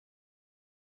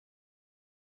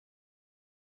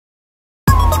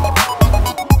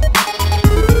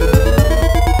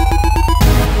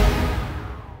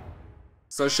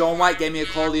So Sean White gave me a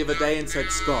call the other day and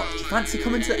said, Scott, do you fancy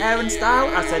coming to Air and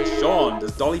Style? I said, Sean,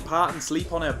 does Dolly Parton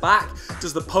sleep on her back?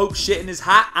 Does the Pope shit in his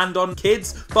hat and on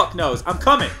kids? Fuck knows, I'm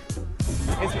coming.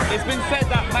 It's been said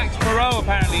that Max Moreau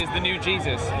apparently is the new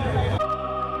Jesus.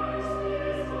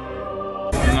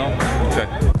 No? Okay.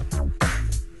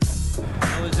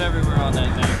 I was everywhere on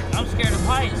that day. I'm scared of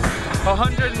heights.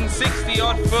 160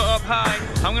 odd foot up high.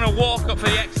 I'm gonna walk up for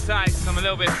the exercise because I'm a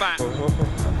little bit fat.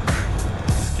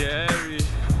 Scary.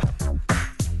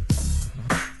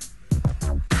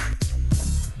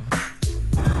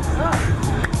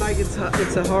 Like it's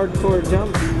a hardcore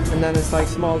jump, and then it's like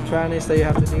small trannies that you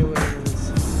have to deal with.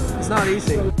 And it's not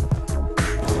easy. Alright,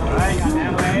 got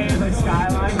LA, the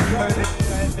skyline right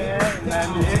there, and then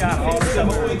it's got also.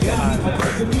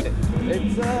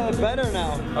 It's better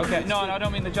now. Okay, no, I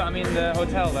don't mean the job, I mean the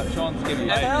hotel that Sean's giving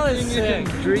you. Hell is sick. You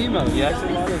can dream of. Yeah. It's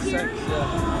a lot of sex,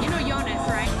 yeah. You know Jonas,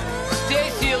 right?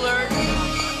 Stacy alert!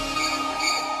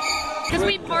 Because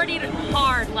we partied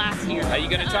hard last year. Are you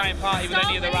going to try and party with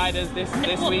any of the riders this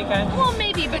weekend? Well,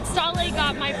 maybe, but Stale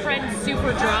got my friend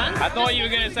super drunk. I thought you were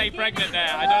going to say pregnant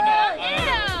there. I don't know.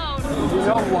 You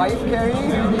know wife carrying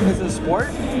is a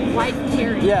sport? Wife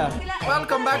carrying? Yeah.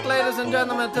 Welcome back, ladies and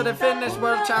gentlemen, to the Finnish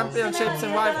World Championships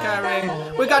in wife carrying.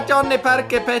 We got Johnny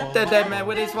Perke Petterdemme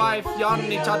with his wife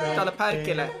Johnny Chattala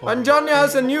Perkele. And Johnny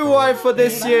has a new wife for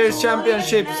this year's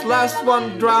championships. Last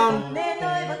one drowned.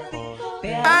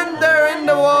 And they're in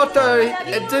the water.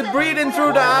 It's breathing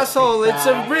through the asshole. It's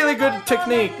a really good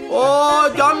technique. Oh,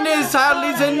 Johnny's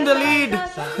Hadley's in the lead.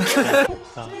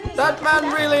 That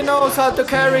man really knows how to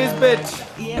carry his bitch.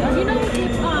 You know,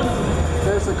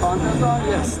 There's a contest on?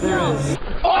 Yes, there is.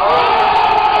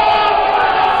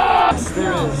 Yes,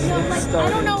 there is. I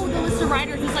don't know the list of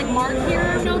riders. Is like Mark here?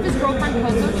 I don't know if his girlfriend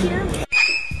Coco's here.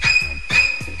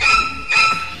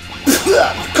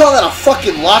 Call that a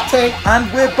fucking latte? And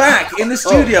we're back in the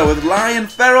studio with Lion,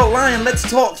 Feral Lion. Let's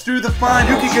talk through the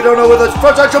final. Yuki Kidono with us,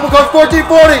 frontside triple cross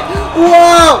 1440.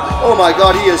 Wow! Oh my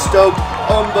god, he is stoked.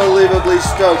 Unbelievably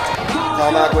stoked.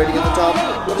 Tarmac waiting at the top.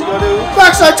 What's he gonna do?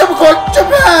 Backside triple cross,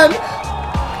 Japan!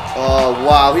 Oh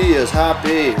wow, he is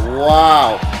happy.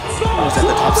 Wow. Who's at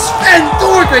the top? Sven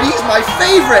Thorgren, he's my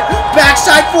favorite.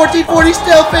 Backside 1440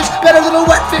 stillfish, better than a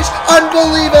wet fish.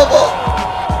 Unbelievable.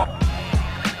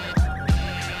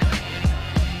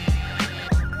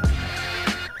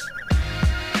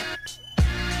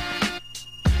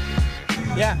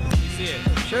 Yeah, you see it.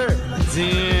 Sure.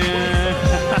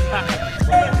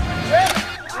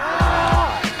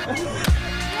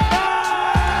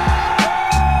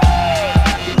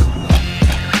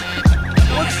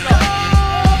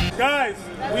 Guys,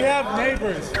 we have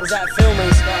neighbors. Was that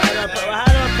filming, Scott? How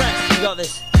do I press? You got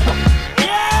this.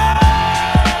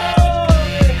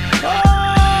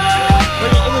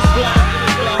 It was black.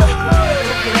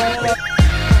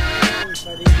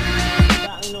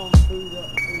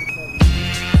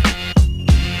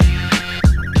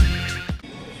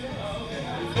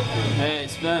 Hey,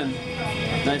 Sven.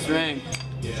 Nice ring.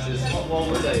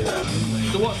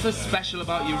 So what's so special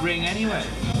about your ring anyway?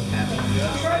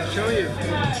 I'll show you.